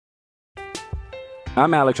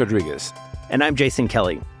I'm Alex Rodriguez. And I'm Jason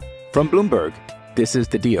Kelly. From Bloomberg, this is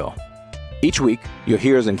The Deal. Each week, you'll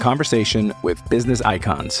hear us in conversation with business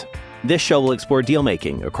icons. This show will explore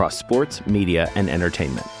deal-making across sports, media, and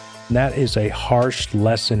entertainment. That is a harsh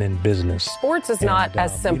lesson in business. Sports is not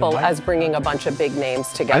as simple as bringing a bunch of big names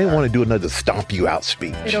together. I didn't want to do another stomp you out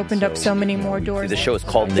speech. It opened up so many more doors. The show is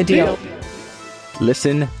called The Deal.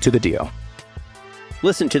 Listen to The Deal.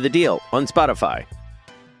 Listen to The Deal on Spotify.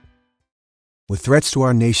 With threats to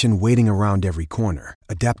our nation waiting around every corner,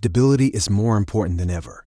 adaptability is more important than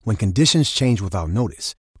ever. When conditions change without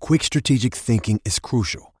notice, quick strategic thinking is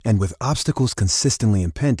crucial. And with obstacles consistently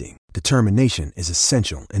impending, determination is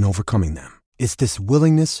essential in overcoming them. It's this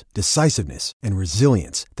willingness, decisiveness, and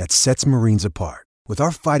resilience that sets Marines apart. With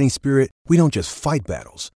our fighting spirit, we don't just fight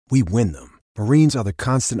battles, we win them. Marines are the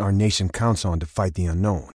constant our nation counts on to fight the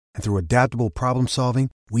unknown. And through adaptable problem solving,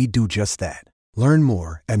 we do just that. Learn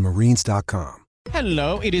more at marines.com.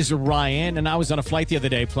 Hello, it is Ryan, and I was on a flight the other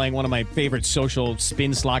day playing one of my favorite social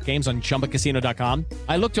spin slot games on ChumbaCasino.com.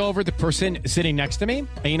 I looked over at the person sitting next to me,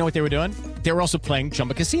 and you know what they were doing? They were also playing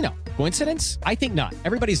Chumba Casino. Coincidence? I think not.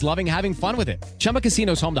 Everybody's loving having fun with it. Chumba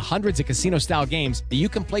Casino is home to hundreds of casino-style games that you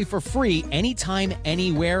can play for free anytime,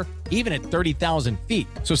 anywhere, even at 30,000 feet.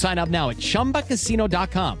 So sign up now at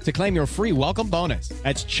ChumbaCasino.com to claim your free welcome bonus.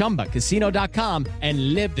 That's ChumbaCasino.com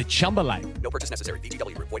and live the Chumba life. No purchase necessary.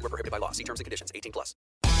 VGW. Void where prohibited by law. See terms and conditions. 18+.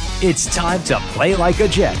 It's time to play like a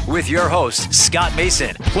Jet with your host, Scott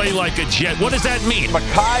Mason. Play like a Jet. What does that mean?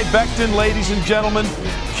 Mekhi Becton, ladies and gentlemen.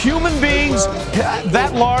 Human beings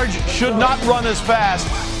that large should not run as fast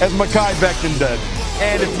as Mekhi Becton did.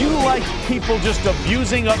 And if you like people just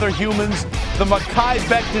abusing other humans, the Mekhi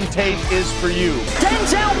Becton tape is for you.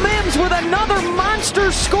 Denzel Mims with another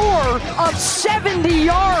monster score of 70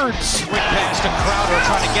 yards. Quick pass to Crowder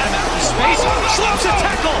trying to get him out of space. Slips a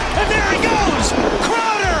tackle, and there he goes.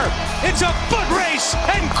 Crowder! It's a foot race,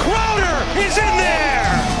 and Crowder is in there.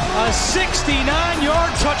 A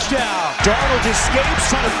 69-yard touchdown. Darnold escapes,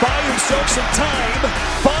 trying to buy himself some time.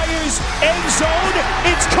 Fires, end zone.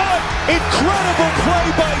 It's caught. Incredible play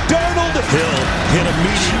by Darnold. Hill hit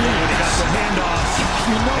immediately when he got the handoff.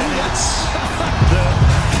 You know that's the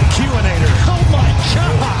Q-inator. Oh my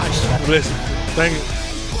gosh. Listen, thank you.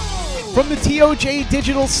 From the TOJ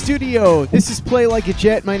Digital Studio, this is Play Like a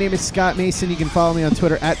Jet. My name is Scott Mason. You can follow me on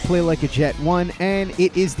Twitter at PlayLikeAJet1. And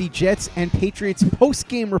it is the Jets and Patriots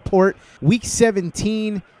post-game report, Week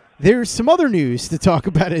 17. There's some other news to talk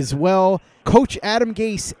about as well. Coach Adam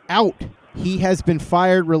Gase out. He has been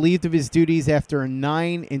fired, relieved of his duties after a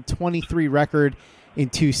 9-23 record in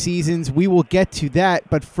 2 seasons. We will get to that,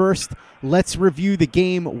 but first, let's review the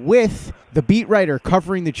game with the beat writer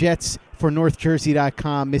covering the Jets for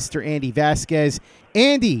NorthJersey.com, Mr. Andy Vasquez.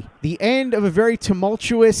 Andy, the end of a very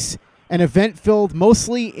tumultuous and event-filled,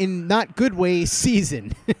 mostly in not good ways,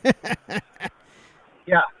 season.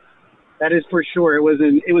 Yeah, that is for sure. It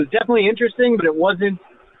was definitely interesting, but it wasn't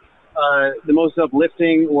the most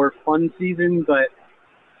uplifting or fun season. But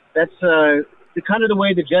that's the kind of the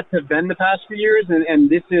way the Jets have been the past few years, and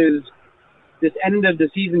this end of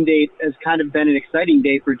the season date has kind of been an exciting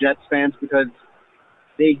day for Jets fans because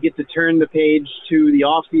they get to turn the page to the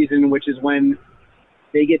off season, which is when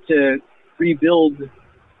they get to rebuild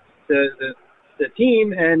the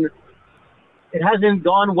team. And it hasn't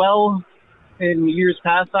gone well in years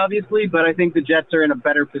past, obviously, but I think the Jets are in a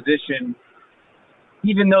better position.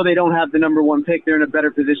 Even though they don't have the number 1 pick, they're in a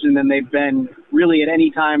better position than they've been really at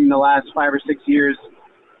any time in the last 5 or 6 years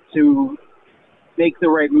to make the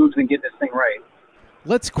right moves and get this thing right.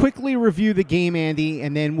 Let's quickly review the game, Andy,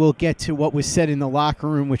 and then we'll get to what was said in the locker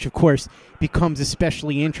room, which, of course, becomes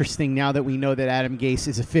especially interesting now that we know that Adam Gase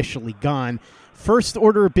is officially gone. First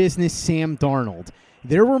order of business, Sam Darnold.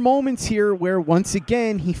 There were moments here where, once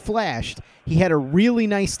again, he flashed. He had a really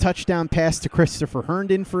nice touchdown pass to Christopher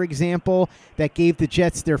Herndon, for example, that gave the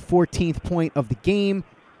Jets their 14th point of the game.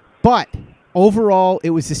 But overall, it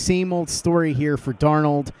was the same old story here for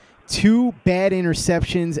Darnold. 2 bad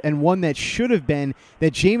interceptions and one that should have been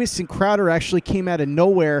that Jamison Crowder actually came out of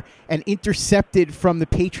nowhere and intercepted from the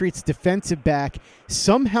Patriots defensive back,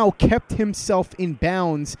 somehow kept himself in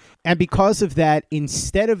bounds. And because of that,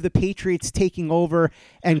 instead of the Patriots taking over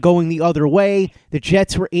and going the other way, the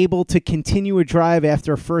Jets were able to continue a drive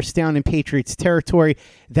after a first down in Patriots territory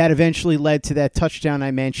that eventually led to that touchdown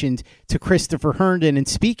I mentioned to Christopher Herndon. And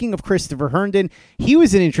speaking of Christopher Herndon, he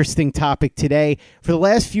was an interesting topic today. For the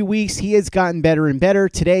last few weeks, he has gotten better and better.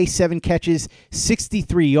 Today, 7 catches,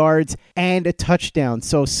 63 yards, and a touchdown.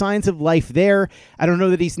 So signs of life there. I don't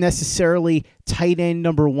know that he's necessarily tight end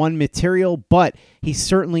number 1 material, but he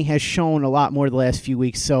certainly has shown a lot more the last few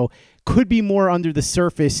weeks. So could be more under the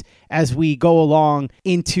surface as we go along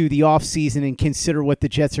into the offseason and consider what the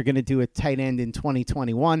Jets are going to do at tight end in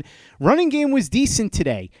 2021. Running game was decent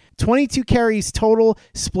today. 22 carries total,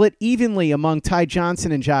 split evenly among Ty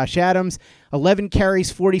Johnson and Josh Adams. 11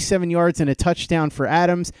 carries, 47 yards, and a touchdown for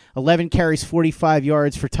Adams. 11 carries, 45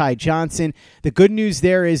 yards for Ty Johnson. The good news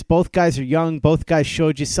there is both guys are young. Both guys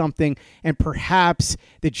showed you something, and perhaps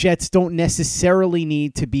the Jets don't necessarily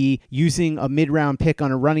need to be using a mid-round pick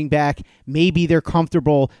on a running back. Maybe they're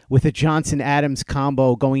comfortable with a Johnson-Adams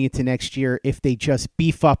combo going into next year if they just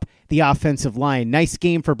beef up the offensive line. Nice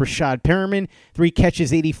game for Brashad Perriman. 3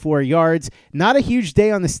 catches, 84 yards. Not a huge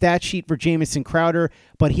day on the stat sheet for Jamison Crowder,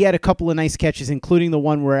 but he had a couple of nice catches, including the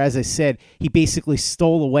one where, as I said, he basically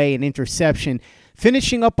stole away an interception.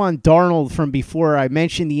 Finishing up on Darnold from before, I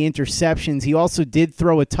mentioned the interceptions. He also did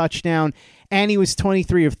throw a touchdown, and he was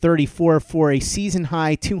 23 of 34 for a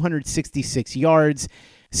season-high 266 yards.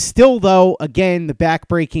 Still, though, again, the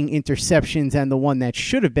back-breaking interceptions and the one that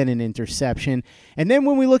should have been an interception. And then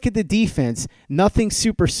when we look at the defense, nothing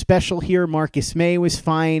super special here. Marcus May was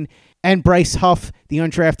fine. And Bryce Huff, the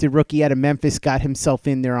undrafted rookie out of Memphis, got himself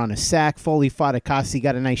in there on a sack. Foley Fatukasi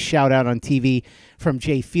got a nice shout-out on TV from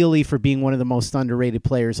Jay Feely for being one of the most underrated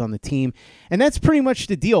players on the team. And that's pretty much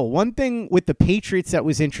the deal. One thing with the Patriots that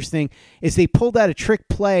was interesting is they pulled out a trick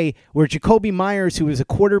play where Jacoby Myers, who was a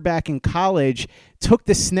quarterback in college, took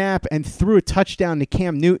the snap and threw a touchdown to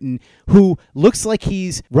Cam Newton, who looks like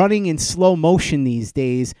he's running in slow motion these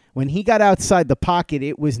days. When he got outside the pocket,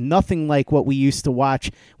 it was nothing like what we used to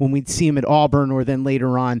watch when we'd see him at Auburn or then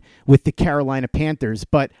later on with the Carolina Panthers.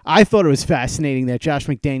 But I thought it was fascinating that Josh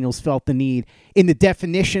McDaniels felt the need in the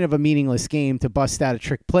definition of a meaningless game to bust out a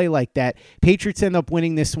trick play like that. Patriots end up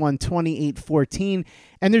winning this one 28-14.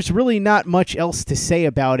 And there's really not much else to say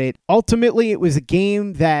about it. Ultimately, it was a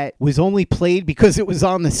game that was only played because it was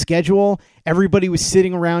on the schedule. Everybody was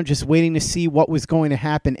sitting around just waiting to see what was going to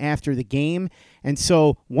happen after the game. And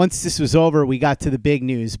so once this was over, we got to the big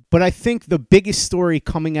news. But I think the biggest story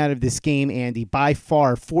coming out of this game, Andy, by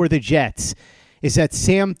far for the Jets, is that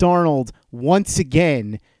Sam Darnold once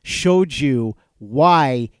again showed you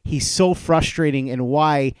why he's so frustrating and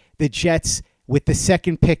why the Jets, with the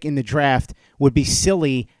second pick in the draft, would be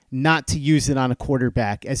silly not to use it on a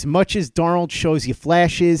quarterback. As much as Darnold shows you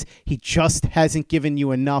flashes, he just hasn't given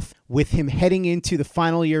you enough with him heading into the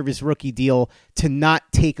final year of his rookie deal to not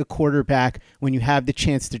take a quarterback when you have the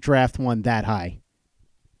chance to draft one that high.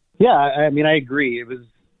 Yeah, I mean, I agree. It was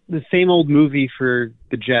the same old movie for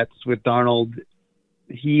the Jets with Darnold.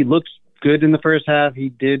 He looked good in the first half. He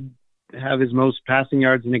did have his most passing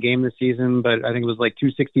yards in a game this season, but I think it was like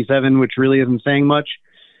 267, which really isn't saying much.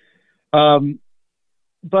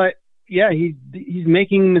 But yeah, he's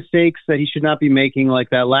making mistakes that he should not be making,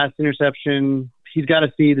 like that last interception. He's got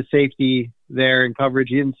to see the safety there in coverage.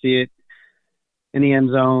 He didn't see it in the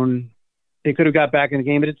end zone. They could have got back in the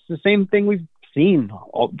game, but it's the same thing we've seen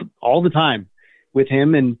all the time with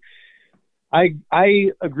him. And I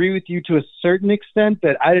agree with you to a certain extent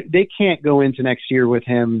that they can't go into next year with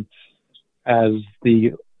him as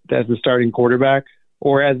the starting quarterback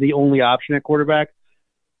or as the only option at quarterback.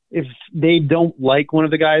 If they don't like one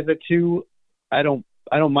of the guys at 2, I don't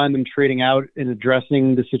mind them trading out and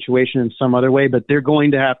addressing the situation in some other way, but they're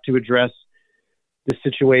going to have to address the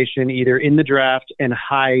situation either in the draft and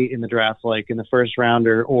high in the draft, like in the first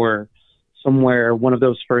rounder or somewhere, one of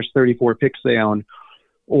those first 34 picks they own,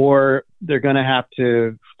 or they're going to have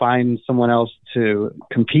to find someone else to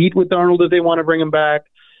compete with Darnold if they want to bring him back.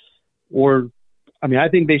 Or, I mean, I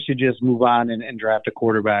think they should just move on and draft a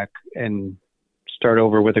quarterback and start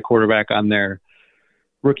over with a quarterback on their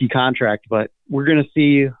rookie contract. But we're going to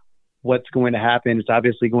see what's going to happen. It's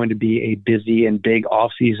obviously going to be a busy and big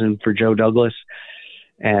offseason for Joe Douglas.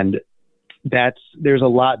 And there's a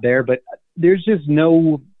lot there, but there's just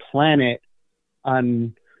no planet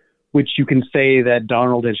on which you can say that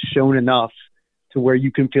Darnold has shown enough to where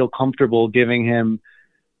you can feel comfortable giving him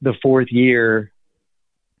the 4th year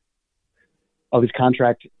of his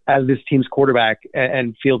contract as this team's quarterback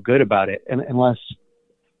and feel good about it. And unless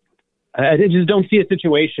I just don't see a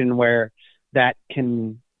situation where that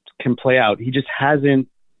can play out. He just hasn't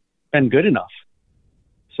been good enough.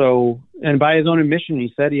 So, and by his own admission,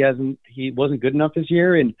 he said he wasn't good enough this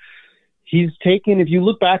year. And he's taken, if you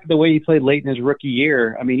look back at the way he played late in his rookie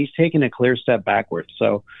year, I mean, he's taken a clear step backwards.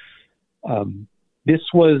 So I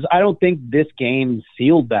don't think this game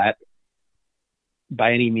sealed that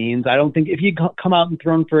by any means. I don't think if he'd come out and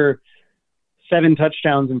thrown for 7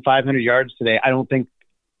 touchdowns and 500 yards today, I don't think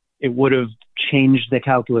it would have changed the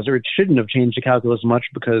calculus, or it shouldn't have changed the calculus much,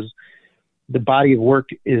 because the body of work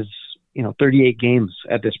is 38 games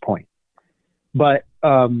at this point. But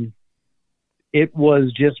it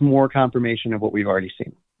was just more confirmation of what we've already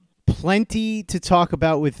seen. Plenty to talk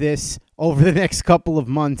about with this over the next couple of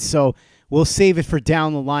months, so we'll save it for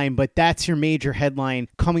down the line, but that's your major headline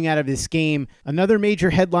coming out of this game. Another major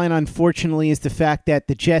headline, unfortunately, is the fact that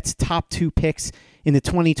the Jets' top 2 picks in the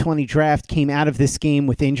 2020 draft came out of this game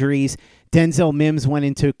with injuries. Denzel Mims went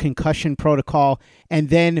into concussion protocol, and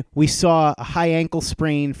then we saw a high ankle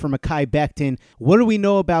sprain for Mekhi Becton. What do we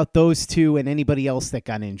know about those two and anybody else that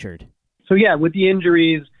got injured? So, yeah, with the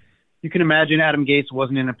injuries, you can imagine Adam Gase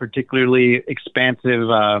wasn't in a particularly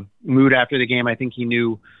expansive mood after the game. I think he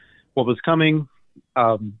knew what was coming.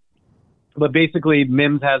 But basically,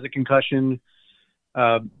 Mims has a concussion.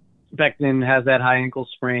 Becton has that high ankle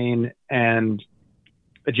sprain, and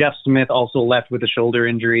Jeff Smith also left with a shoulder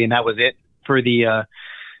injury, and that was it for the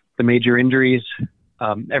major injuries.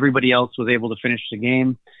 Everybody else was able to finish the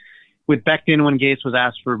game. With Becton, when Gase was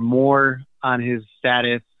asked for more on his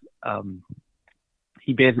status,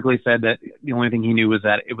 he basically said that the only thing he knew was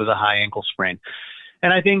that it was a high ankle sprain.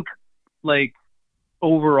 And I think,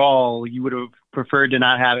 overall, you would have preferred to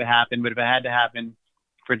not have it happen, but if it had to happen,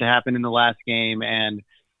 for it to happen in the last game, and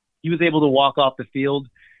he was able to walk off the field,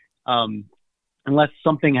 unless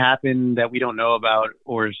something happened that we don't know about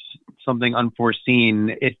or something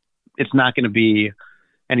unforeseen, it's not going to be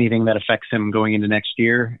anything that affects him going into next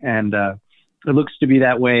year. And it looks to be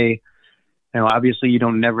that way. Obviously you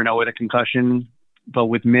don't never know with a concussion, but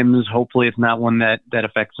with Mims, hopefully it's not one that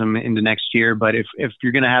affects him into next year. But if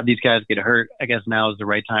you're going to have these guys get hurt, I guess now is the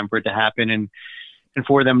right time for it to happen, and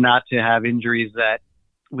for them not to have injuries that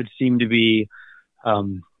would seem to be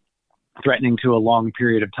threatening to a long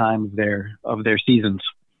period of time of their seasons.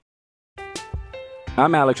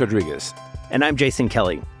 I'm Alex Rodriguez. And I'm Jason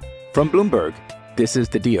Kelly. From Bloomberg, this is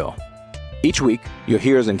The Deal. Each week, you'll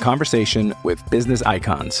hear us in conversation with business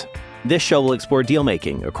icons. This show will explore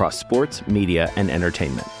deal-making across sports, media, and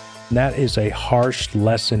entertainment. That is a harsh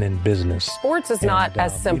lesson in business. Sports is not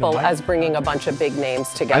as simple as bringing a bunch of big names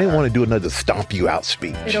together. I didn't want to do another stomp you out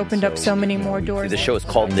speech. It opened up so many more doors. The show is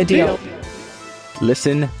called The Deal.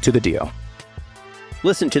 Listen to The Deal.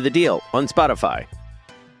 Listen to The Deal on Spotify.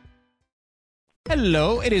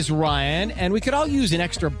 Hello, it is Ryan, and we could all use an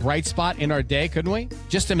extra bright spot in our day, couldn't we?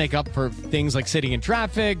 Just to make up for things like sitting in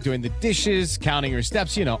traffic, doing the dishes, counting your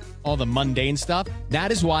steps, all the mundane stuff.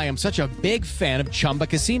 That is why I'm such a big fan of Chumba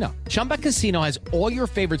Casino. Chumba Casino has all your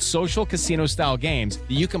favorite social casino-style games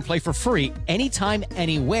that you can play for free anytime,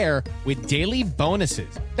 anywhere with daily bonuses.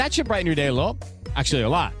 That should brighten your day a little. Actually, a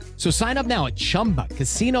lot. So sign up now at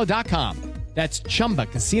ChumbaCasino.com. That's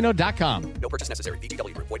ChumbaCasino.com. No purchase necessary.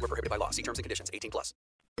 VGW Group. Void where prohibited by law. See terms and conditions. 18+.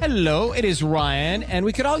 Hello, it is Ryan, and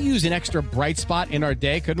we could all use an extra bright spot in our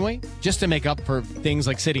day, couldn't we? Just to make up for things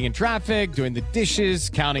like sitting in traffic, doing the dishes,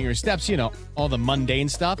 counting your steps, all the mundane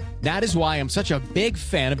stuff. That is why I'm such a big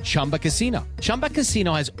fan of Chumba Casino. Chumba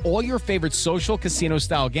Casino has all your favorite social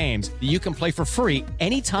casino-style games that you can play for free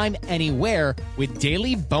anytime, anywhere with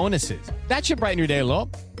daily bonuses. That should brighten your day a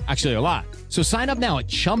little. Actually, a lot. So sign up now at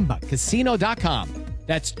ChumbaCasino.com.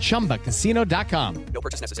 That's ChumbaCasino.com. No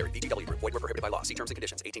purchase necessary. VGW Group. Void where prohibited by law. See terms and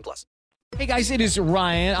conditions. 18+. Hey guys, it is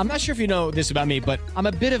Ryan. I'm not sure if you know this about me, but I'm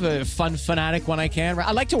a bit of a fun fanatic when I can.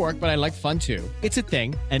 I like to work, but I like fun too. It's a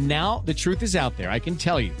thing. And now the truth is out there. I can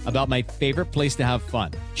tell you about my favorite place to have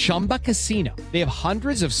fun. Chumba Casino. They have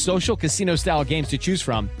hundreds of social casino style games to choose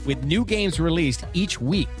from with new games released each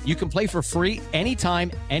week. You can play for free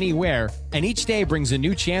anytime, anywhere. And each day brings a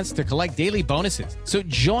new chance to collect daily bonuses. So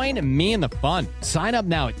join me in the fun. Sign up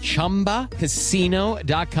now at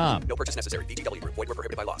ChumbaCasino.com. No purchase necessary. VGW Group. Void where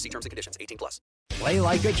prohibited by law. See terms and conditions. 18+. Play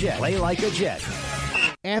like a Jet. Play like a Jet.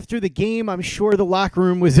 After the game, I'm sure the locker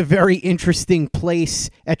room was a very interesting place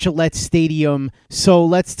at Gillette Stadium. So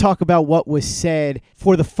let's talk about what was said.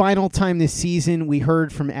 For the final time this season, we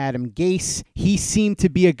heard from Adam Gase. He seemed to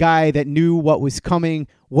be a guy that knew what was coming,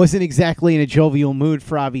 wasn't exactly in a jovial mood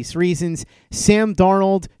for obvious reasons. Sam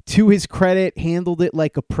Darnold, to his credit, handled it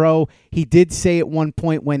like a pro. He did say at one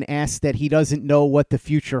point when asked that he doesn't know what the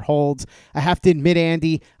future holds. I have to admit,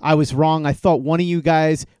 Andy, I was wrong. I thought one of you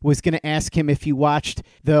guys was going to ask him if he watched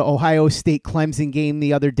the Ohio State Clemson game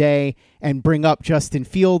the other day and bring up Justin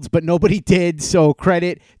Fields, but nobody did, so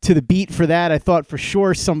credit to the beat for that. I thought for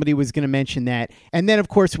sure somebody was going to mention that. And then, of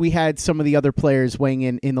course, we had some of the other players weighing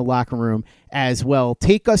in the locker room as well.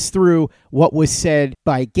 Take us through what was said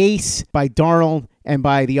by Gase, by Darnold, and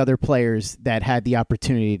by the other players that had the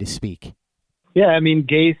opportunity to speak. Yeah, I mean,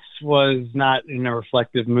 Gase was not in a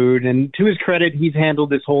reflective mood, and to his credit, he's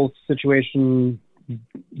handled this whole situation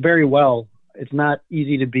very well. It's not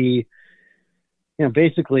easy to be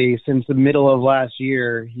basically since the middle of last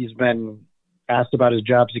year, he's been asked about his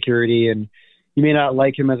job security, and you may not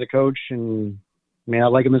like him as a coach and may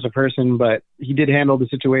not like him as a person, but he did handle the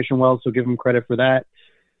situation well, so give him credit for that.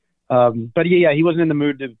 But he wasn't in the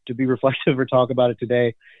mood to be reflective or talk about it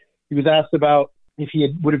today. He was asked about if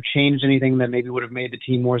he would have changed anything that maybe would have made the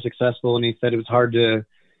team more successful, and he said it was hard to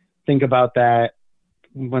think about that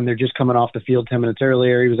when they're just coming off the field 10 minutes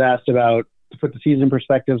earlier. He was asked about, to put the season in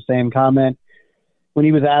perspective, same comment. When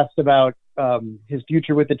he was asked about his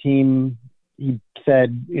future with the team, he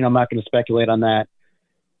said, I'm not going to speculate on that.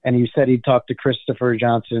 And he said he'd talk to Christopher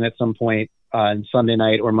Johnson at some point on Sunday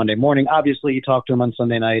night or Monday morning. Obviously, he talked to him on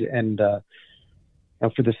Sunday night, and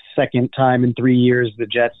for the second time in 3 years, the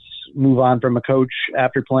Jets move on from a coach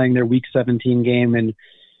after playing their Week 17 game in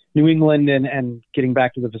New England and getting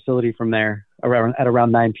back to the facility from there at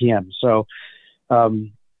around 9 p.m. So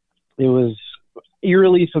it was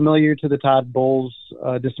eerily familiar to the Todd Bowles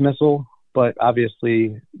dismissal, but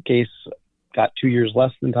obviously Gase got 2 years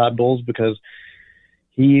less than Todd Bowles because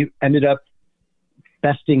he ended up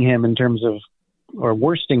besting him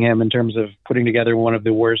worsting him in terms of putting together one of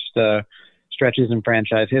the worst stretches in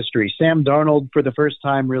franchise history. Sam Darnold, for the first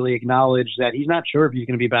time, really acknowledged that he's not sure if he's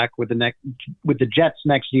going to be back with the Jets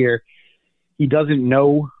next year. He doesn't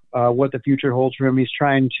know what the future holds for him. He's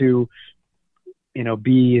trying to,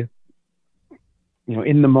 be,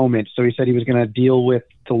 in the moment. So he said he was going to deal with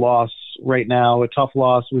the loss right now, a tough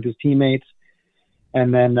loss with his teammates,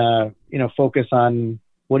 and then, focus on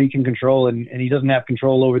what he can control. And he doesn't have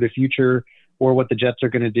control over the future or what the Jets are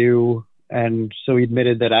going to do. And so he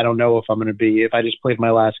admitted that I don't know if I'm going to be, if I just played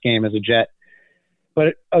my last game as a Jet.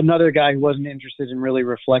 But another guy who wasn't interested in really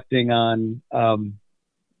reflecting on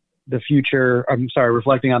the future,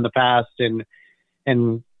 reflecting on the past and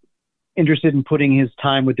interested in putting his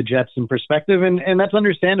time with the Jets in perspective. And that's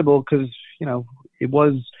understandable because, he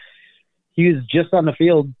was just on the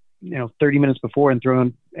field, 30 minutes before and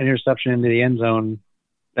throwing an interception into the end zone.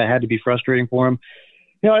 That had to be frustrating for him.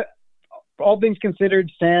 All things considered,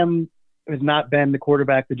 Sam has not been the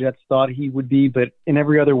quarterback the Jets thought he would be, but in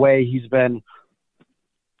every other way, he's been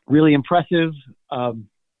really impressive. On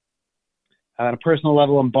a personal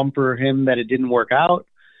level, I'm bummed for him that it didn't work out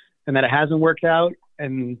and that it hasn't worked out.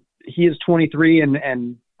 And he is 23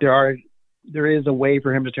 and there is a way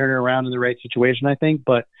for him to turn it around in the right situation, I think.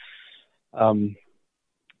 But,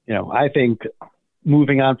 I think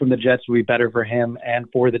moving on from the Jets would be better for him and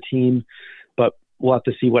for the team, but we'll have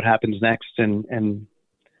to see what happens next and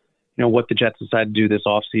what the Jets decide to do this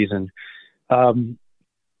offseason.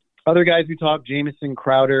 Other guys who talked, Jamison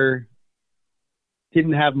Crowder,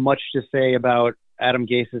 didn't have much to say about Adam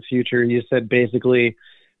Gase's future. He just said basically,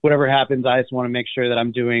 whatever happens, I just want to make sure that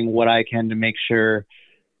I'm doing what I can to make sure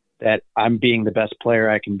that I'm being the best player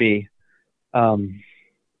I can be.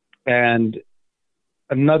 And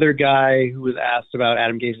another guy who was asked about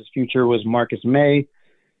Adam Gase's future was Marcus May,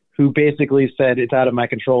 who basically said it's out of my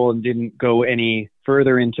control and didn't go any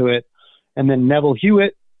further into it. And then Neville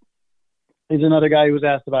Hewitt is another guy who was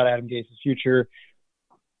asked about Adam Gase's future.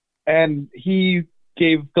 And he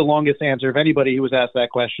gave the longest answer of anybody who was asked that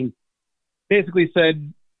question. Basically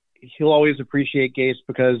said he'll always appreciate Gase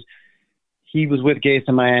because he was with Gase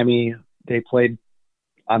in Miami. They played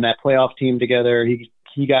on that playoff team together.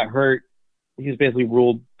 He got hurt. He was basically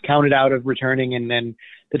counted out of returning, and then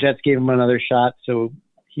the Jets gave him another shot. So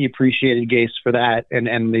he appreciated Gase for that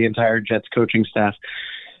and the entire Jets coaching staff.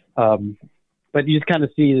 But you just kind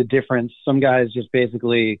of see the difference. Some guys just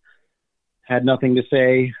basically had nothing to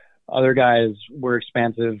say. Other guys were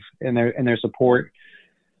expansive in their support.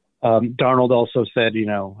 Darnold also said,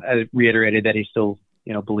 reiterated that he still,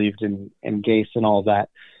 believed in Gase and all of that.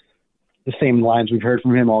 The same lines we've heard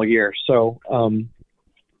from him all year. So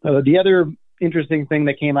the other interesting thing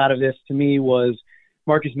that came out of this to me was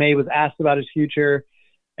Marcus May was asked about his future,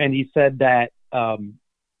 and he said that,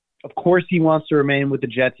 of course, he wants to remain with the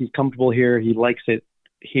Jets. He's comfortable here. He likes it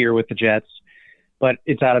here with the Jets, but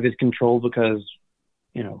it's out of his control because,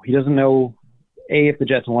 he doesn't know, A, if the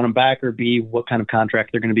Jets want him back, or B, what kind of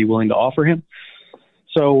contract they're going to be willing to offer him.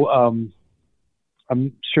 So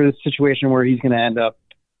I'm sure the situation where he's going to end up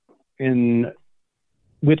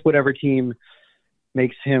with whatever team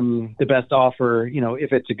makes him the best offer,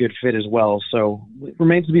 if it's a good fit as well. So it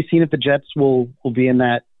remains to be seen if the Jets will be in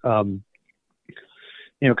that, kind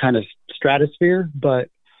of stratosphere,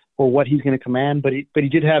 or what he's going to command. But he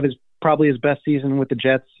did have probably his best season with the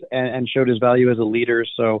Jets and showed his value as a leader.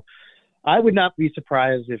 So I would not be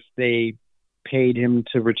surprised if they paid him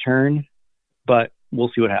to return, but we'll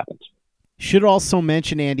see what happens. Should also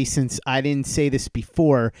mention, Andy, since I didn't say this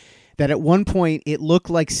before, that at one point it looked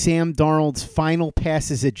like Sam Darnold's final pass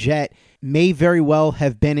as a Jet may very well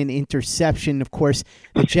have been an interception. Of course,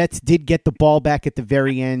 the Jets did get the ball back at the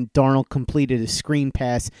very end. Darnold completed a screen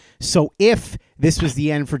pass. So if this was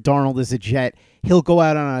the end for Darnold as a Jet, he'll go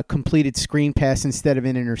out on a completed screen pass instead of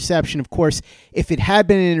an interception. Of course, if it had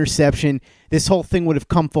been an interception, this whole thing would have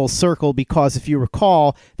come full circle because if you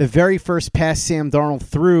recall, the very first pass Sam Darnold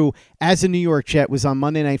threw as a New York Jet was on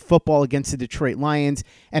Monday Night Football against the Detroit Lions,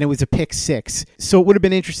 and it was a pick six. So it would have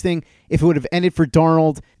been interesting if it would have ended for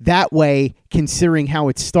Darnold that way, considering how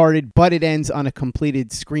it started, but it ends on a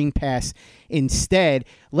completed screen pass instead.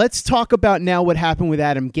 Let's talk about now what happened with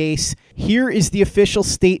Adam Gase. Here is the official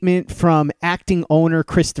statement from acting owner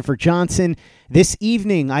Christopher Johnson. This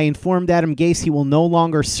evening, I informed Adam Gase he will no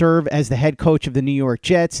longer serve as the head coach of the New York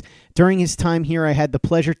Jets. During his time here, I had the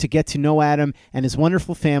pleasure to get to know Adam and his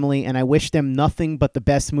wonderful family, and I wish them nothing but the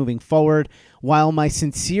best moving forward. While my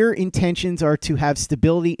sincere intentions are to have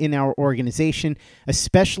stability in our organization,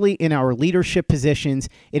 especially in our leadership positions,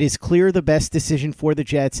 it is clear the best decision for the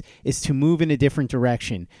Jets is to move in a different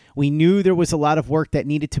direction. We knew there was a lot of work that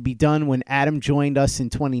needed to be done when Adam joined us in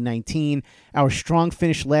 2019. Our strong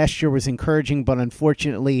finish last year was encouraging, but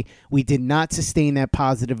unfortunately, we did not sustain that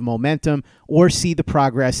positive momentum or see the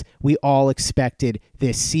progress we all expected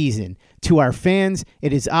this season. To our fans,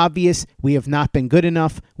 it is obvious we have not been good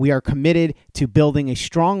enough. We are committed to building a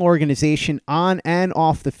strong organization on and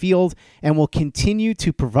off the field and will continue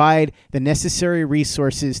to provide the necessary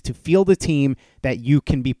resources to field a team that you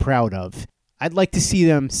can be proud of. I'd like to see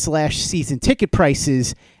them slash season ticket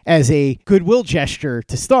prices as a goodwill gesture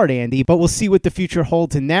to start, Andy, but we'll see what the future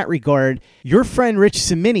holds in that regard. Your friend Rich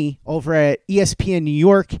Cimini over at ESPN New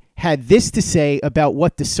York had this to say about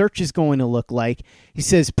what the search is going to look like. He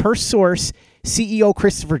says, per source, CEO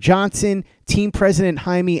Christopher Johnson, team president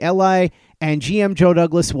Jaime Eli, and GM Joe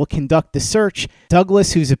Douglas will conduct the search.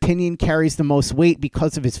 Douglas, whose opinion carries the most weight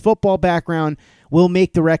because of his football background, will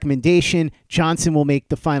make the recommendation. Johnson will make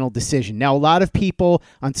the final decision. Now, a lot of people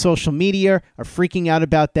on social media are freaking out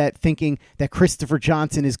about that, thinking that Christopher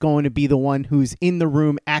Johnson is going to be the one who's in the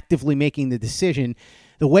room actively making the decision.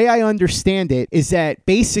 The way I understand it is that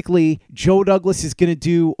basically Joe Douglas is going to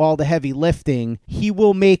do all the heavy lifting. He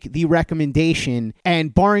will make the recommendation,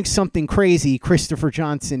 and barring something crazy, Christopher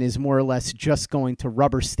Johnson is more or less just going to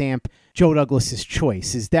rubber stamp Joe Douglas's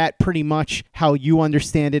choice. Is that pretty much how you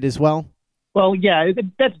understand it as well? Well, yeah,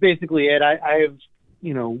 that's basically it. I've,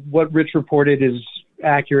 what Rich reported is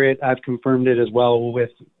accurate. I've confirmed it as well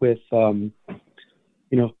with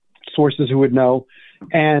sources who would know.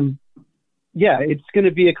 And yeah, it's going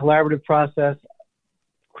to be a collaborative process.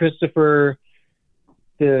 Christopher,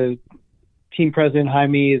 the team president,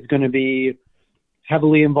 Jaime, is going to be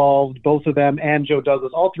heavily involved, both of them, and Joe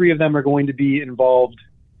Douglas. All three of them are going to be involved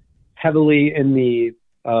heavily in the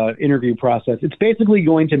interview process. It's basically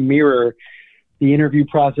going to mirror the interview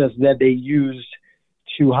process that they used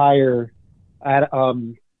to hire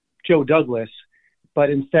Joe Douglas, but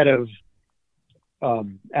instead of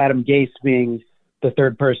Adam Gase being the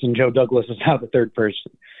third person, Joe Douglas is now the third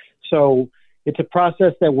person. So it's a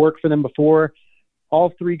process that worked for them before.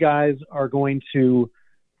 All three guys are going to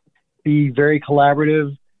be very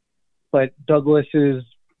collaborative, but Douglas's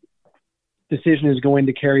decision is going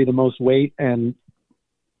to carry the most weight. And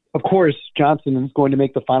of course, Johnson is going to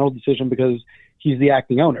make the final decision because he's the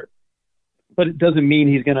acting owner. But it doesn't mean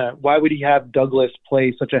he's going to, why would he have Douglas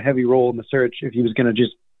play such a heavy role in the search if he was going to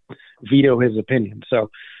just veto his opinion? So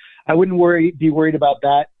I wouldn't be worried about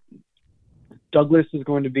that. Douglas is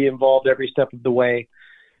going to be involved every step of the way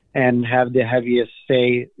and have the heaviest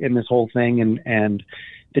say in this whole thing. And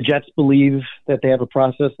the Jets believe that they have a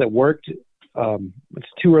process that worked. It's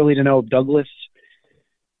too early to know if Douglas,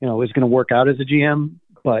 is going to work out as a GM,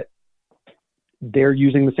 but they're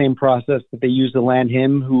using the same process that they used to land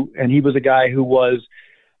him, and he was a guy who was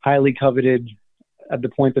highly coveted at the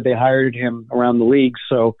point that they hired him around the league.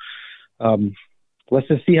 So let's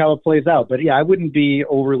just see how it plays out. But yeah, I wouldn't be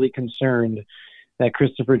overly concerned that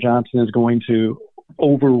Christopher Johnson is going to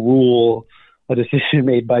overrule a decision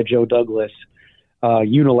made by Joe Douglas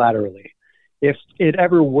unilaterally. If it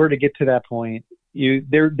ever were to get to that point,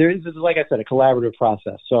 there is, like I said, a collaborative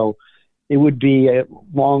process. So it would be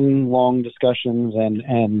long discussions,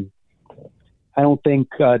 and I don't think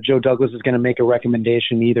Joe Douglas is going to make a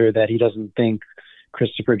recommendation either that he doesn't think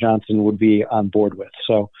Christopher Johnson would be on board with.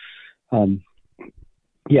 So, I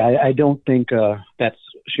don't think that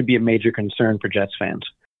should be a major concern for Jets fans.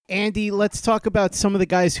 Andy, let's talk about some of the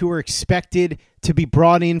guys who are expected to be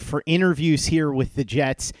brought in for interviews here with the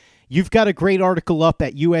Jets. You've got a great article up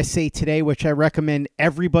at USA Today, which I recommend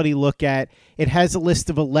everybody look at. It has a list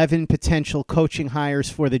of 11 potential coaching hires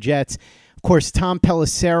for the Jets. Of course, Tom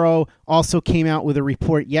Pelissero also came out with a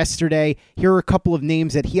report yesterday. Here are a couple of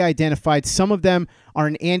names that he identified. Some of them are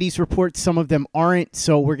in Andy's report, some of them aren't.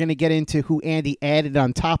 So we're going to get into who Andy added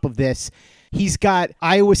on top of this. He's got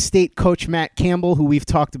Iowa State coach Matt Campbell, who we've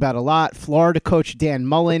talked about a lot, Florida coach Dan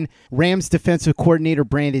Mullen, Rams defensive coordinator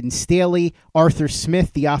Brandon Staley, Arthur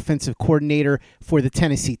Smith, the offensive coordinator for the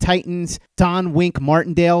Tennessee Titans, Don Wink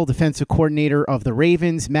Martindale, defensive coordinator of the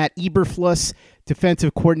Ravens, Matt Eberflus,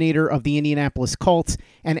 defensive coordinator of the Indianapolis Colts,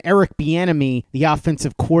 and Eric Bieniemy, the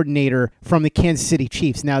offensive coordinator from the Kansas City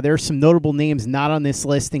Chiefs. Now, there are some notable names not on this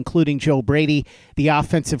list, including Joe Brady, the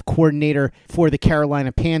offensive coordinator for the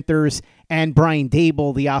Carolina Panthers, and Brian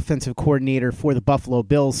Daboll, the offensive coordinator for the Buffalo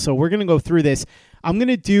Bills. So we're going to go through this. I'm going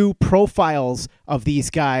to do profiles of these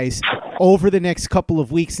guys over the next couple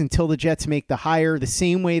of weeks until the Jets make the hire, the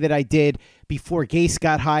same way that I did before Gase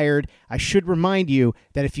got hired. I should remind you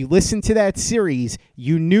that if you listen to that series,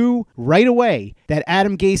 you knew right away that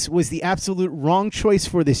Adam Gase was the absolute wrong choice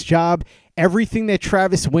for this job. Everything that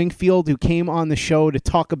Travis Wingfield, who came on the show to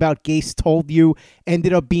talk about Gase, told you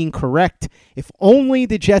ended up being correct. If only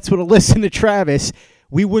the Jets would have listened to Travis,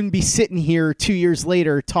 we wouldn't be sitting here 2 years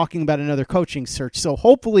later talking about another coaching search. So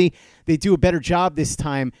hopefully they do a better job this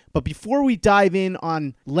time. But before we dive in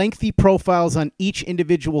on lengthy profiles on each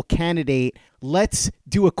individual candidate, let's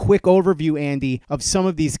do a quick overview, Andy, of some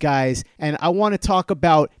of these guys. And I want to talk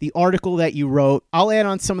about the article that you wrote. I'll add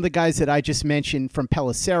on some of the guys that I just mentioned from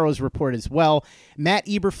Pelissero's report as well. Matt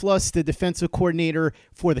Eberflus, the defensive coordinator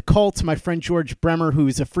for the Colts. My friend George Bremer, who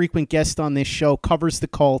is a frequent guest on this show, covers the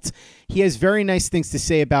Colts. He has very nice things to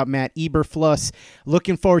say about Matt Eberflus.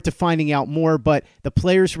 Looking forward to finding out more, but the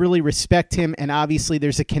players really respect him, and obviously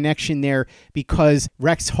there's a connection there because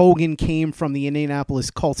Rex Hogan came from the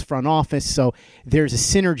Indianapolis Colts front office, so there's a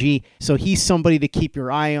synergy. So he's somebody to keep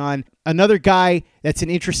your eye on. Another guy that's an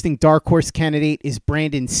interesting dark horse candidate is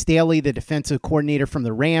Brandon Staley, the defensive coordinator from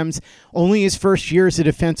the Rams. Only his first year as a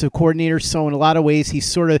defensive coordinator, so in a lot of ways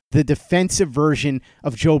he's sort of the defensive version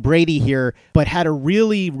of Joe Brady here, but had a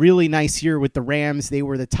really, really nice year with the Rams. They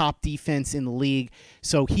were the top defense in the league,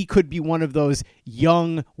 so he could be one of those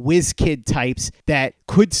young whiz kid types that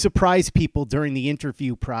could surprise people during the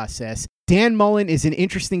interview process. Dan Mullen is an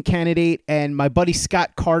interesting candidate, and my buddy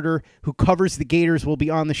Scott Carter, who covers the Gators, will be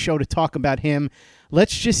on the show to talk about him.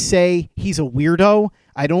 Let's just say he's a weirdo.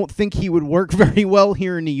 I don't think he would work very well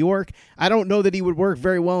here in New York. I don't know that he would work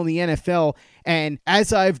very well in the NFL. And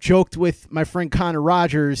as I've joked with my friend Connor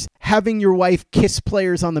Rogers, having your wife kiss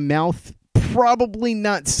players on the mouth, probably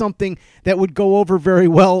not something that would go over very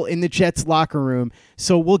well in the Jets locker room.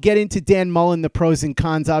 So we'll get into Dan Mullen, the pros and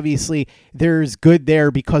cons. Obviously, there's good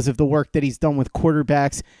there because of the work that he's done with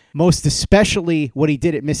quarterbacks, most especially what he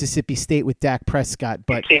did at Mississippi State with Dak Prescott.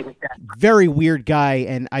 But very weird guy,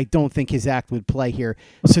 and I don't think his act would play here.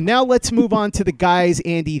 So now let's move on to the guys,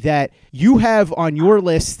 Andy, that you have on your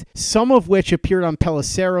list, some of which appeared on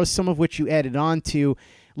Pelissero, some of which you added on to.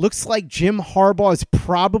 Looks like Jim Harbaugh is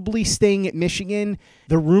probably staying at Michigan.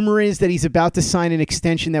 The rumor is that he's about to sign an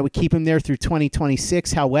extension that would keep him there through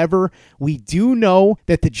 2026. However, we do know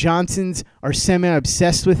that the Johnsons are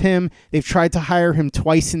semi-obsessed with him. They've tried to hire him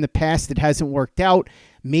twice in the past. It hasn't worked out.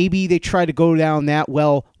 Maybe they try to go down that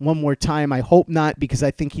well one more time. I hope not, because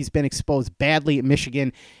I think he's been exposed badly at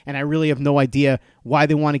Michigan, and I really have no idea why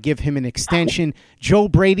they want to give him an extension. Joe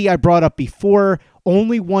Brady, I brought up before.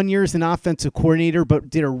 Only 1 year as an offensive coordinator,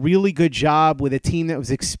 but did a really good job with a team that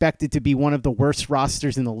was expected to be one of the worst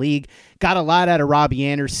rosters in the league. Got a lot out of Robbie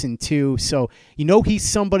Anderson, too. So, you know, he's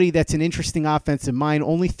somebody that's an interesting offensive mind,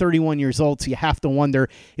 only 31 years old, so you have to wonder,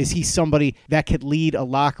 is he somebody that could lead a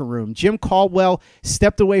locker room? Jim Caldwell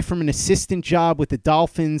stepped away from an assistant job with the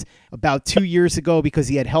Dolphins about 2 years ago because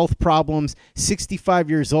he had health problems.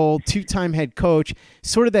 65 years old, two-time head coach,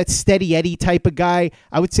 sort of that steady Eddie type of guy.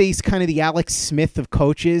 I would say he's kind of the Alex Smith of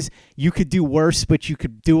coaches. You could do worse, but you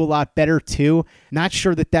could do a lot better too. Not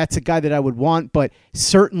sure that that's a guy that I would want, but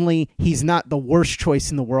certainly he's not the worst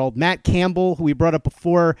choice in the world. Matt Campbell, who we brought up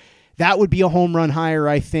before, that would be a home run hire,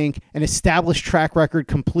 I think. An established track record,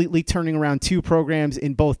 completely turning around two programs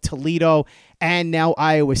in both Toledo and now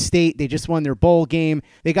Iowa State. They just won their bowl game.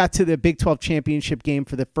 They got to the Big 12 championship game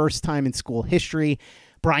for the first time in school history.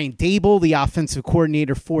 Brian Daboll, the offensive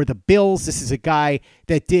coordinator for the Bills. This is a guy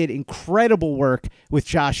that did incredible work with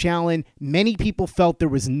Josh Allen. Many people felt there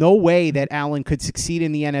was no way that Allen could succeed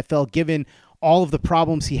in the NFL given all of the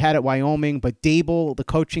problems he had at Wyoming, but Dable, the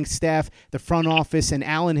coaching staff, the front office, and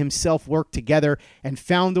Allen himself worked together and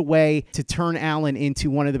found a way to turn Allen into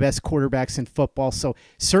one of the best quarterbacks in football. So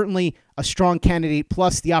certainly a strong candidate,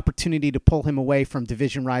 plus the opportunity to pull him away from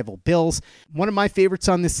division rival Bills. One of my favorites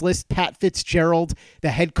on this list, Pat Fitzgerald, the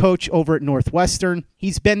head coach over at Northwestern.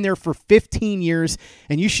 He's been there for 15 years,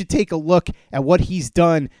 and you should take a look at what he's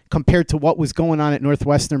done compared to what was going on at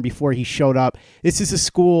Northwestern before he showed up. This is a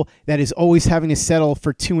school that is always having to settle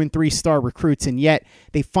for 2- and 3-star recruits, and yet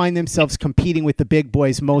they find themselves competing with the big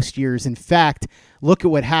boys most years. In fact, look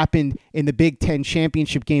at what happened in the Big Ten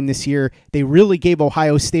championship game this year. They really gave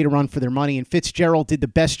Ohio State a run for their money, and Fitzgerald did the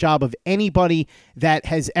best job of anybody that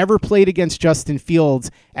has ever played against Justin Fields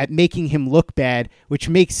at making him look bad, which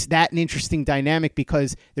makes that an interesting dynamic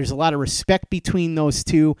because there's a lot of respect between those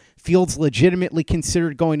two. Fields legitimately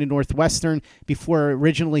considered going to Northwestern before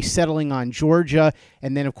originally settling on Georgia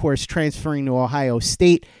and then, of course, transferring to Ohio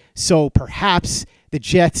State. So perhaps the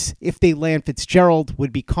Jets, if they land Fitzgerald,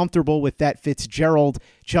 would be comfortable with that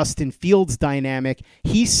Fitzgerald-Justin Fields dynamic.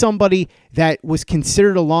 He's somebody that was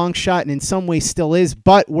considered a long shot and in some ways still is,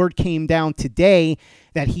 but word came down today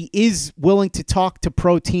that he is willing to talk to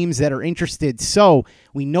pro teams that are interested. So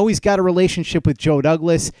we know he's got a relationship with Joe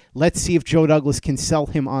Douglas. Let's see if Joe Douglas can sell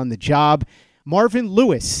him on the job. Marvin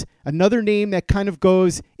Lewis, another name that kind of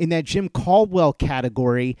goes in that Jim Caldwell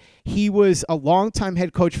category. He was a longtime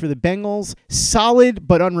head coach for the Bengals, solid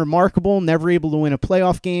but unremarkable, never able to win a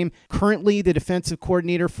playoff game. Currently the defensive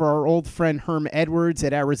coordinator for our old friend Herm Edwards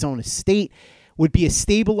at Arizona State. Would be a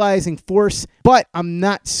stabilizing force, but I'm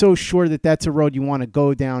not so sure that that's a road you want to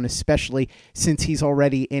go down, especially since he's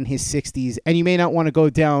already in his 60s, and you may not want to go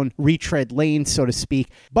down retread lane, so to speak.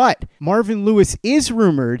 But Marvin Lewis is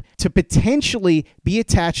rumored to potentially be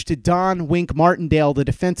attached to Don Wink Martindale, the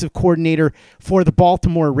defensive coordinator for the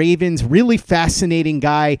Baltimore Ravens. Really fascinating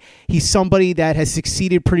guy. He's somebody that has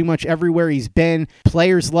succeeded pretty much everywhere he's been.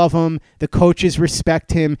 Players love him. The coaches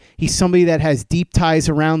respect him. He's somebody that has deep ties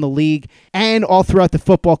around the league and all throughout the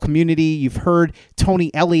football community. You've heard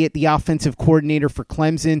Tony Elliott, the offensive coordinator for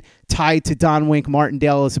Clemson, tied to Don Wink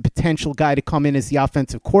Martindale as a potential guy to come in as the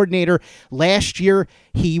offensive coordinator. Last year,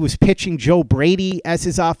 he was pitching Joe Brady as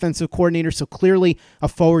his offensive coordinator, so clearly a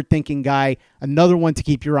forward-thinking guy. Another one to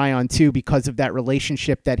keep your eye on, too, because of that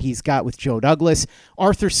relationship that he's got with Joe Douglas.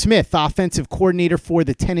 Arthur Smith, offensive coordinator for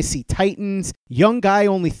the Tennessee Titans. Young guy,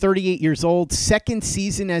 only 38 years old. Second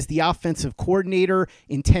season as the offensive coordinator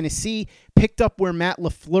in Tennessee. Picked up where Matt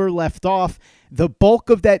LaFleur left off. The bulk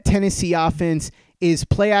of that Tennessee offense is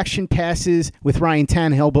play-action passes with Ryan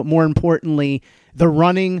Tannehill, but more importantly, the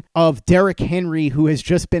running of Derrick Henry, who has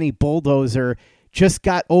just been a bulldozer, just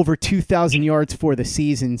got over 2,000 yards for the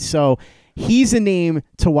season. So he's a name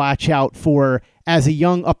to watch out for as a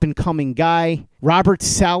young up-and-coming guy. Robert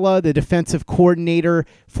Saleh, the defensive coordinator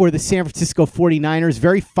for the San Francisco 49ers,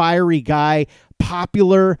 very fiery guy,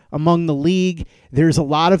 popular among the league. There's a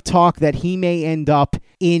lot of talk that he may end up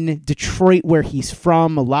in Detroit, where he's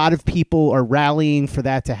from. A lot of people are rallying for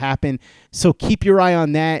that to happen. So keep your eye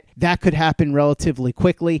on that. That could happen relatively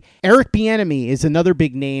quickly. Eric Bieniemy is another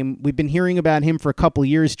big name. We've been hearing about him for a couple of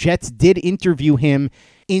years. Jets did interview him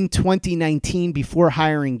in 2019 before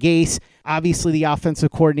hiring Gase. Obviously the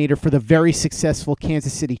offensive coordinator for the very successful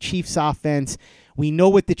Kansas City Chiefs offense. We know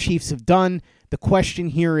what the Chiefs have done. The question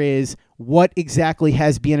here is, what exactly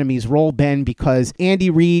has Bieniemy's role been? Because Andy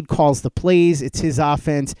Reid calls the plays. It's his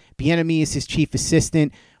offense. Bieniemy is his chief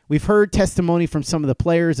assistant. We've heard testimony from some of the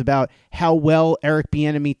players about how well Eric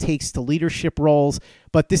Bieniemy takes to leadership roles,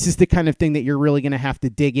 but this is the kind of thing that you're really going to have to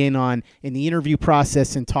dig in on in the interview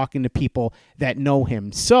process and talking to people that know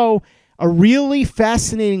him. So a really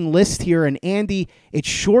fascinating list here, and Andy, it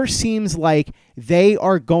sure seems like they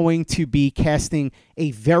are going to be casting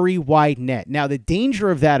a very wide net. Now, the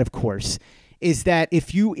danger of that, of course, is that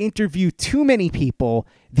if you interview too many people,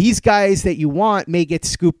 these guys that you want may get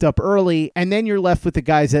scooped up early, and then you're left with the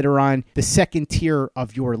guys that are on the second tier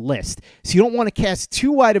of your list. So you don't want to cast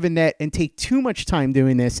too wide of a net and take too much time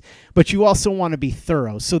doing this, but you also want to be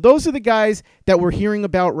thorough. So those are the guys that we're hearing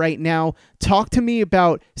about right now. Talk to me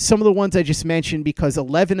about some of the ones I just mentioned, because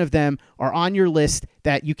 11 of them are on your list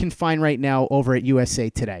that you can find right now over at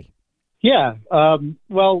USA Today. Yeah.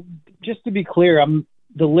 Well, just to be clear,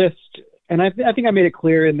 the list, and I think I made it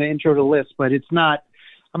clear in the intro to the list, but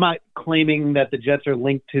I'm not claiming that the Jets are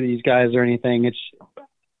linked to these guys or anything.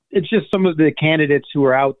 It's just some of the candidates who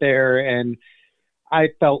are out there, and I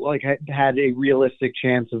felt like I had a realistic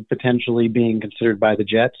chance of potentially being considered by the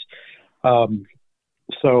Jets.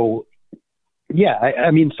 So, yeah,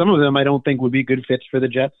 I mean, some of them I don't think would be good fits for the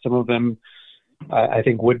Jets. Some of them I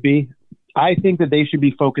think would be. I think that they should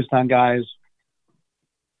be focused on guys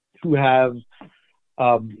who have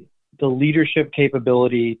the leadership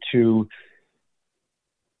capability to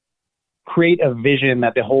create a vision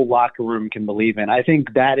that the whole locker room can believe in. I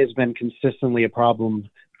think that has been consistently a problem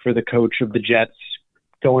for the coach of the Jets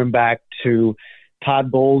going back to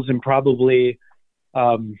Todd Bowles and probably,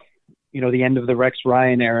 the end of the Rex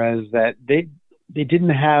Ryan era, is that they didn't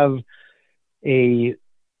have a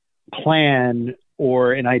plan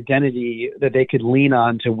or an identity that they could lean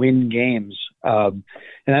on to win games. And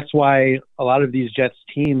that's why a lot of these Jets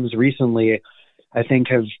teams recently, I think,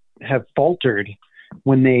 have faltered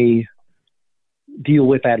when they deal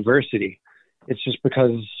with adversity. It's just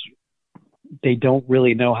because they don't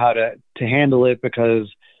really know how to handle it,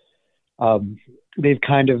 because they've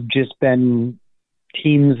kind of just been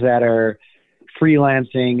teams that are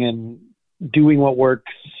freelancing and doing what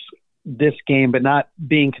works this game, but not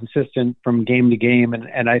being consistent from game to game.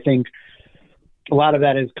 And I think a lot of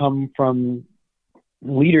that has come from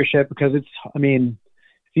leadership, because if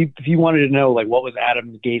you wanted to know, like, what was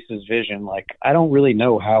Adam Gase's vision, like, I don't really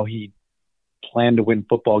know how he planned to win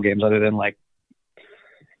football games other than like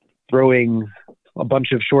throwing a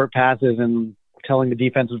bunch of short passes and telling the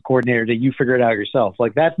defensive coordinator that you figure it out yourself.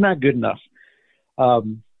 Like, that's not good enough.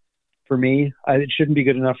 For me, it shouldn't be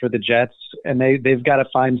good enough for the Jets, and they've got to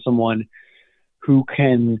find someone who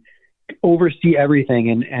can oversee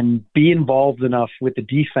everything and be involved enough with the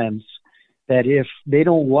defense that if they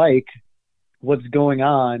don't like what's going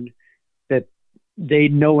on, that they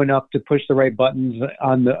know enough to push the right buttons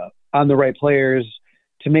on the right players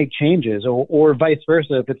to make changes, or vice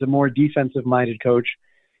versa. If it's a more defensive-minded coach,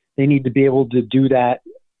 they need to be able to do that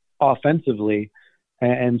offensively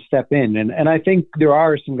and step in. And I think there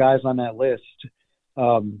are some guys on that list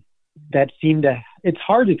that seem to – it's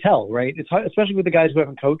hard to tell, right? It's hard, especially with the guys who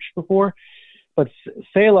haven't coached before. But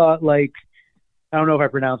Saleh, like, I don't know if I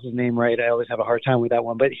pronounce his name right. I always have a hard time with that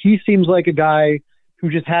one. But he seems like a guy who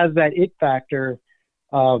just has that it factor,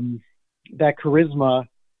 that charisma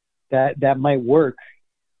that might work.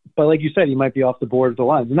 But like you said, he might be off the board of the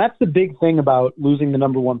Lions. And that's the big thing about losing the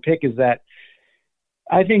number one pick, is that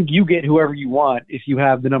I think you get whoever you want if you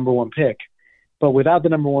have the number one pick. But without the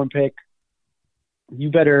number one pick,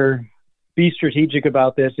 you better be strategic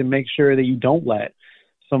about this and make sure that you don't let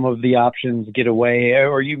some of the options get away,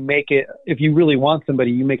 or you make it, if you really want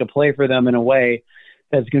somebody, you make a play for them in a way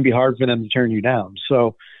that's going to be hard for them to turn you down.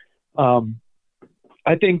 So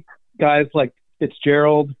I think guys like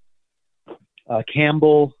Fitzgerald,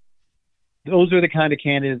 Campbell, those are the kind of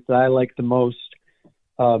candidates that I like the most.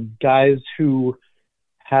 Guys who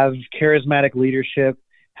have charismatic leadership,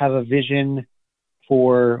 have a vision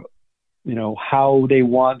for, how they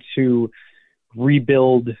want to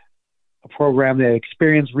rebuild a program. They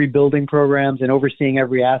experience rebuilding programs and overseeing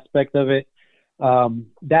every aspect of it.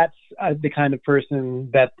 That's the kind of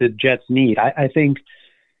person that the Jets need. I think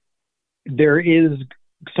there is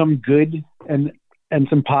some good and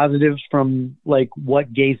some positives from like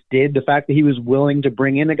what Gase did. The fact that he was willing to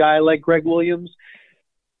bring in a guy like Greg Williams,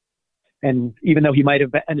 and even though he might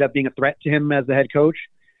have ended up being a threat to him as the head coach,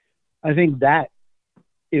 I think that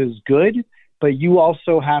is good. But you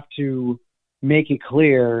also have to make it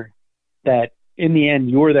clear that in the end,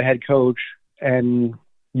 you're the head coach and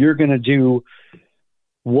you're going to do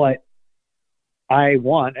what I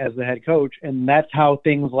want as the head coach. And that's how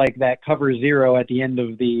things like that cover zero at the end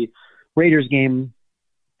of the Raiders game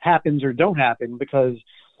happens or don't happen. Because,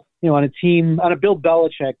 on a Bill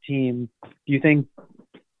Belichick team, do you think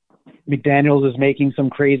McDaniels is making some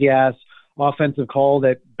crazy ass offensive call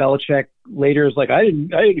that Belichick later is like, I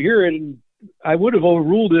didn't hear it, and I would have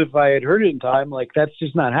overruled it if I had heard it in time? Like, that's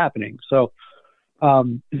just not happening. So,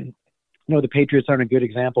 the Patriots aren't a good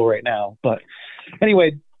example right now, but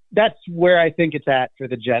anyway, that's where I think it's at for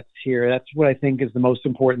the Jets here. That's what I think is the most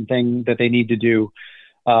important thing that they need to do.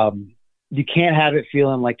 You can't have it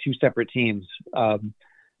feeling like two separate teams.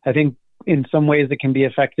 I think in some ways it can be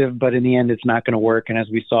effective, but in the end it's not going to work. And as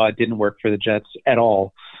we saw, it didn't work for the Jets at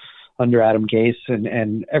all under Adam Gase.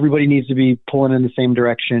 And everybody needs to be pulling in the same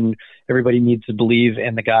direction. Everybody needs to believe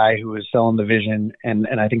in the guy who is selling the vision. And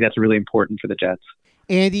I think that's really important for the Jets.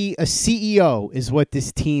 Andy, a CEO is what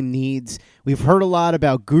this team needs. We've heard a lot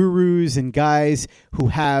about gurus and guys who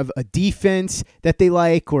have a defense that they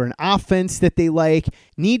like or an offense that they like.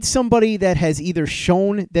 Need somebody that has either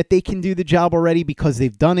shown that they can do the job already because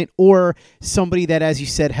they've done it, or somebody that, as you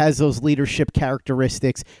said, has those leadership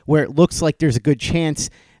characteristics where it looks like there's a good chance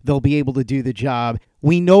they'll be able to do the job.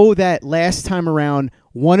 We know that last time around,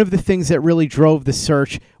 one of the things that really drove the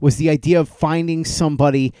search was the idea of finding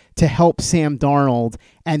somebody to help Sam Darnold,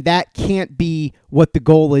 and that can't be what the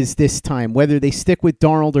goal is this time. Whether they stick with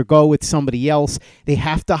Darnold or go with somebody else, they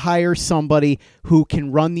have to hire somebody who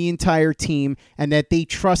can run the entire team and that they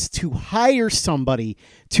trust to hire somebody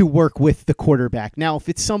to work with the quarterback. Now, if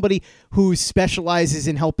it's somebody who specializes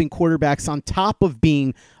in helping quarterbacks on top of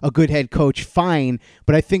being a good head coach, fine.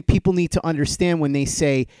 But I think people need to understand when they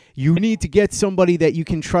say you need to get somebody that you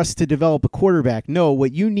can trust to develop a quarterback. No,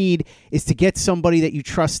 what you need is to get somebody that you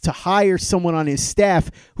trust to hire someone on his staff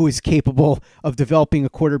who is capable of developing a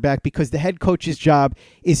quarterback, because the head coach's job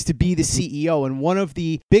is to be the CEO. And one of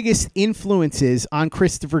the biggest influences on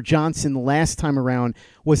Christopher Johnson the last time around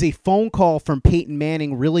was a phone call from Peyton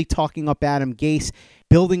Manning really talking up Adam Gase,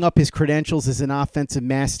 building up his credentials as an offensive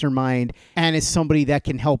mastermind and as somebody that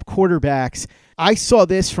can help quarterbacks. I saw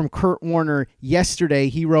this from Kurt Warner yesterday.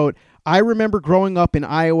 He wrote, I remember growing up in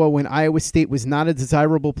Iowa when Iowa State was not a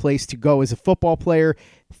desirable place to go as a football player.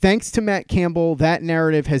 Thanks to Matt Campbell, that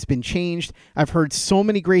narrative has been changed. I've heard so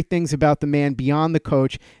many great things about the man beyond the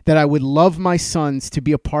coach that I would love my sons to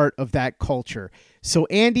be a part of that culture. So,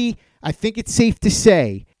 Andy, I think it's safe to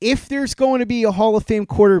say, if there's going to be a Hall of Fame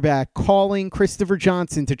quarterback calling Christopher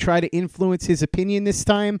Johnson to try to influence his opinion this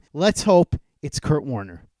time, let's hope it's Kurt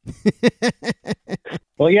Warner.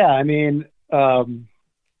 Well, yeah, I mean,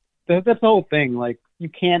 that's the whole thing. Like, you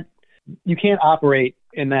can't operate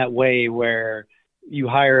in that way where you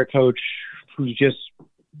hire a coach whose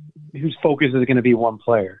focus is going to be one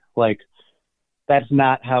player. Like, that's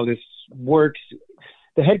not how this works.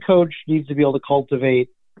 The head coach needs to be able to cultivate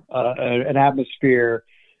an atmosphere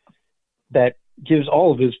that gives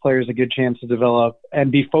all of his players a good chance to develop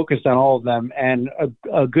and be focused on all of them. And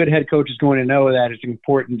a good head coach is going to know that it's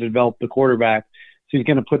important to develop the quarterback. So he's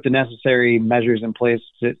going to put the necessary measures in place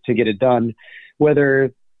to get it done,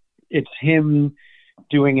 whether it's him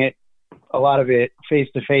doing it, a lot of it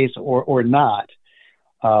face-to-face or not.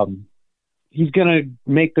 He's going to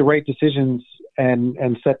make the right decisions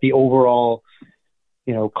and set the overall,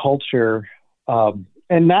 culture,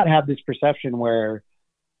 and not have this perception where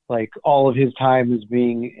like all of his time is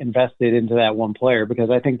being invested into that one player, because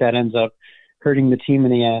I think that ends up hurting the team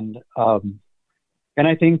in the end. And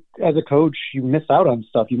I think as a coach, you miss out on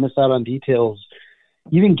stuff. You miss out on details.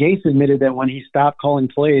 Even Gase admitted that when he stopped calling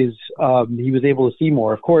plays, he was able to see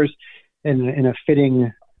more. Of course, in a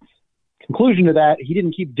fitting conclusion to that, he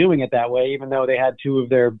didn't keep doing it that way, even though they had two of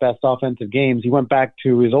their best offensive games. He went back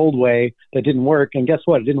to his old way that didn't work, and guess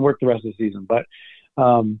what? It didn't work the rest of the season. But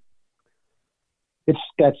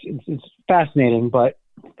it's fascinating. But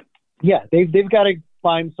yeah, they've got to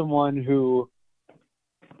find someone who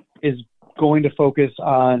is going to focus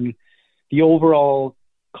on the overall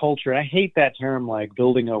culture. I hate that term, like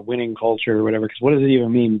building a winning culture or whatever, because what does it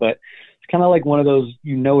even mean? But it's kind of like one of those,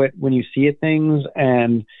 it when you see it things,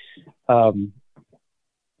 and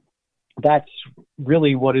that's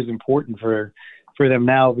really what is important for them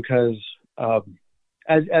now, because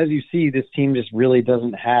as you see, this team just really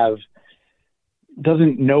doesn't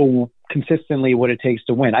know consistently what it takes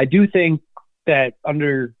to win. I do think that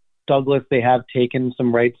under Douglas, they have taken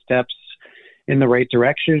some right steps in the right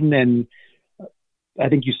direction, and I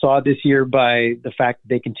think you saw it this year by the fact that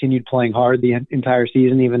they continued playing hard the entire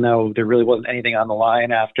season, even though there really wasn't anything on the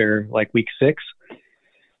line after like week 6.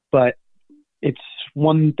 But it's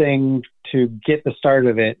one thing to get the start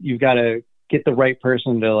of it. You've got to get the right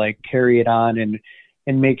person to like carry it on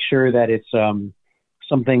and make sure that it's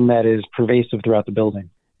something that is pervasive throughout the building.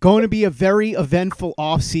 Going to be a very eventful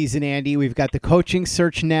offseason, Andy. We've got the coaching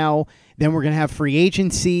search now. Then we're going to have free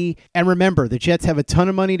agency. And remember, the Jets have a ton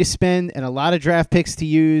of money to spend and a lot of draft picks to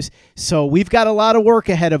use. So we've got a lot of work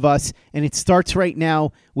ahead of us, and it starts right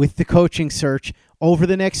now with the coaching search. Over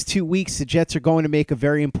the next 2 weeks, the Jets are going to make a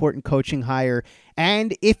very important coaching hire.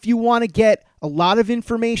 And if you want to get a lot of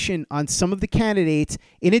information on some of the candidates,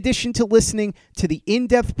 in addition to listening to the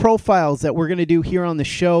in-depth profiles that we're going to do here on the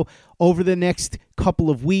show over the next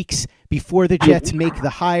couple of weeks before the Jets make the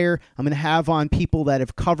hire, I'm going to have on people that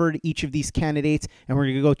have covered each of these candidates, and we're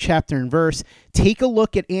going to go chapter and verse. Take a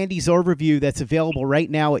look at Andy's overview that's available right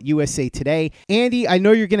now at USA Today. Andy, I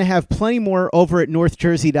know you're going to have plenty more over at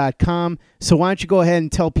NorthJersey.com, so why don't you go ahead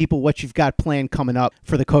and tell people what you've got planned coming up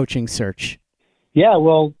for the coaching search? Yeah,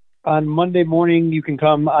 well, on Monday morning, you can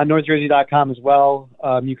come on NorthJersey.com as well.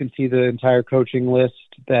 You can see the entire coaching list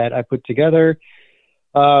that I put together.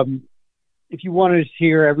 If you want to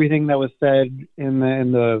hear everything that was said in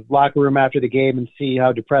the locker room after the game and see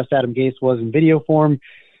how depressed Adam Gase was in video form,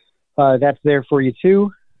 that's there for you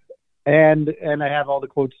too. And I have all the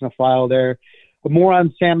quotes in a file there. more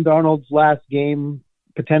on Sam Darnold's last game,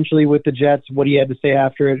 potentially with the Jets, what he had to say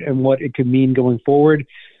after it, and what it could mean going forward.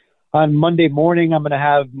 On Monday morning, I'm going to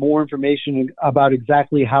have more information about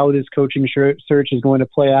exactly how this coaching search is going to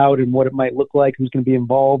play out and what it might look like, who's going to be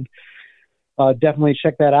involved. Definitely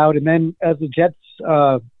check that out. And then as the Jets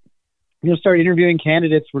start interviewing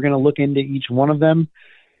candidates, we're going to look into each one of them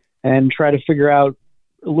and try to figure out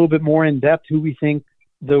a little bit more in depth who we think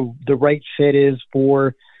the right fit is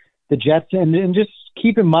for the Jets. And just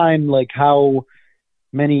keep in mind like how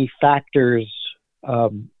many factors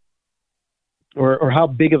or how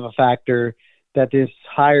big of a factor that this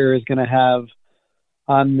hire is going to have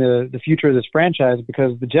on the future of this franchise,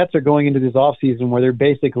 because the Jets are going into this offseason where they're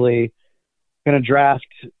basically going to draft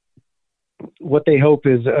what they hope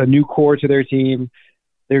is a new core to their team.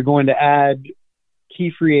 They're going to add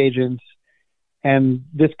key free agents, and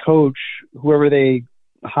this coach, whoever they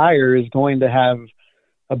hire, is going to have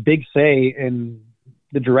a big say in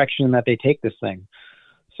the direction that they take this thing.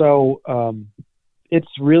 So it's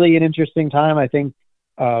really an interesting time. I think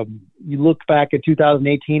you look back at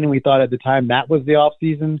 2018 and we thought at the time that was the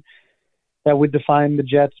offseason that would define the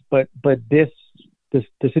Jets, but the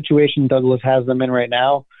situation Douglas has them in right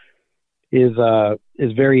now is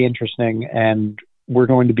very interesting, and we're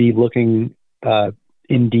going to be looking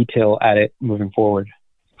in detail at it moving forward.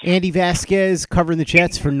 Andy Vasquez covering the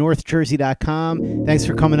Jets for NorthJersey.com. Thanks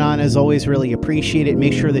for coming on. As always, really appreciate it.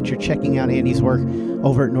 Make sure that you're checking out Andy's work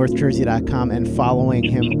over at NorthJersey.com and following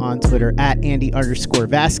him on Twitter at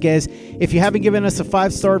Andy_Vasquez. If you haven't given us a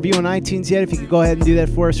 5-star review on iTunes yet, if you could go ahead and do that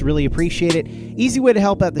for us, really appreciate it. Easy way to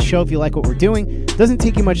help out the show if you like what we're doing. Doesn't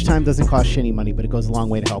take you much time, doesn't cost you any money, but it goes a long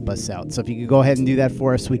way to help us out. So if you could go ahead and do that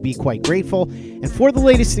for us, we'd be quite grateful. And for the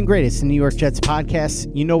latest and greatest in New York Jets podcasts,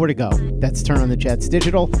 you know where to go. That's Turn on the Jets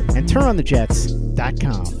Digital and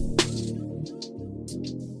TurnOnTheJets.com.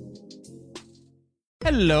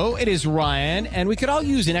 Hello, it is Ryan, and we could all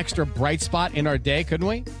use an extra bright spot in our day, couldn't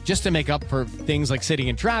we? Just to make up for things like sitting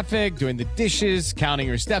in traffic, doing the dishes, counting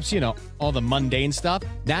your steps, all the mundane stuff.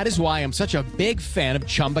 That is why I'm such a big fan of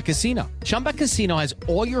Chumba Casino. Chumba Casino has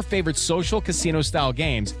all your favorite social casino-style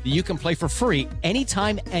games that you can play for free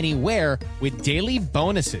anytime, anywhere with daily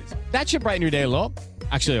bonuses. That should brighten your day a little.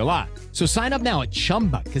 Actually, a lot. So sign up now at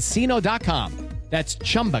ChumbaCasino.com. That's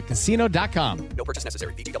ChumbaCasino.com. No purchase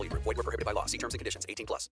necessary. VGW Group. Void where prohibited by law. See terms and conditions.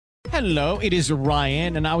 18+. Hello, it is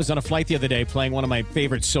Ryan, and I was on a flight the other day playing one of my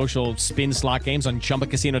favorite social spin slot games on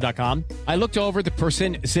ChumbaCasino.com. I looked over the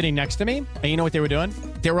person sitting next to me, and you know what they were doing?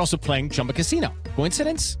 They were also playing Chumba Casino.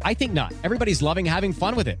 Coincidence? I think not. Everybody's loving having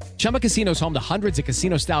fun with it. Chumba Casino is home to hundreds of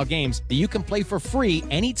casino-style games that you can play for free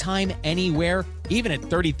anytime, anywhere, even at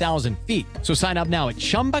 30,000 feet. So sign up now at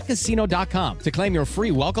ChumbaCasino.com to claim your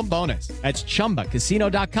free welcome bonus. That's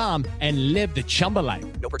ChumbaCasino.com and live the Chumba life.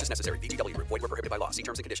 No purchase necessary. VGW Group. Void where prohibited by law. See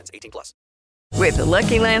terms and conditions. 18+. With the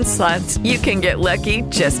Lucky Land Slots, you can get lucky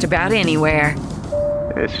just about anywhere.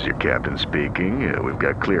 This is your captain speaking. We've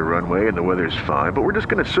got clear runway and the weather's fine, but we're just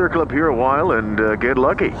going to circle up here a while and get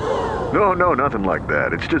lucky. No, nothing like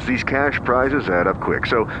that. It's just these cash prizes add up quick.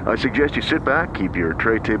 So I suggest you sit back, keep your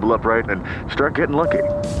tray table upright, and start getting lucky.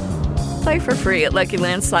 Play for free at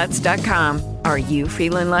LuckyLandSlots.com. Are you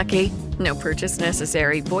feeling lucky? No purchase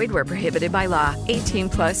necessary. Void where prohibited by law.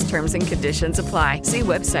 18+ terms and conditions apply. See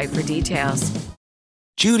website for details.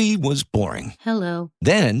 Judy was boring. Hello.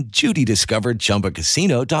 Then Judy discovered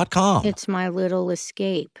ChumbaCasino.com. It's my little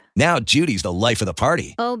escape. Now Judy's the life of the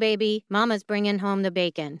party. Oh, baby, mama's bringing home the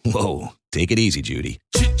bacon. Whoa, take it easy, Judy.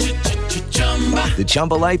 The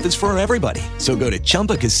Chumba life is for everybody. So go to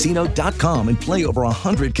ChumbaCasino.com and play over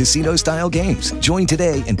 100 casino-style games. Join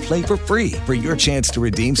today and play for free for your chance to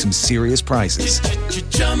redeem some serious prizes.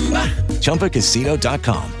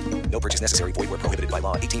 ChumbaCasino.com. No purchase necessary. Void where prohibited by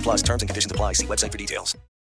law. 18+ terms and conditions apply. See website for details.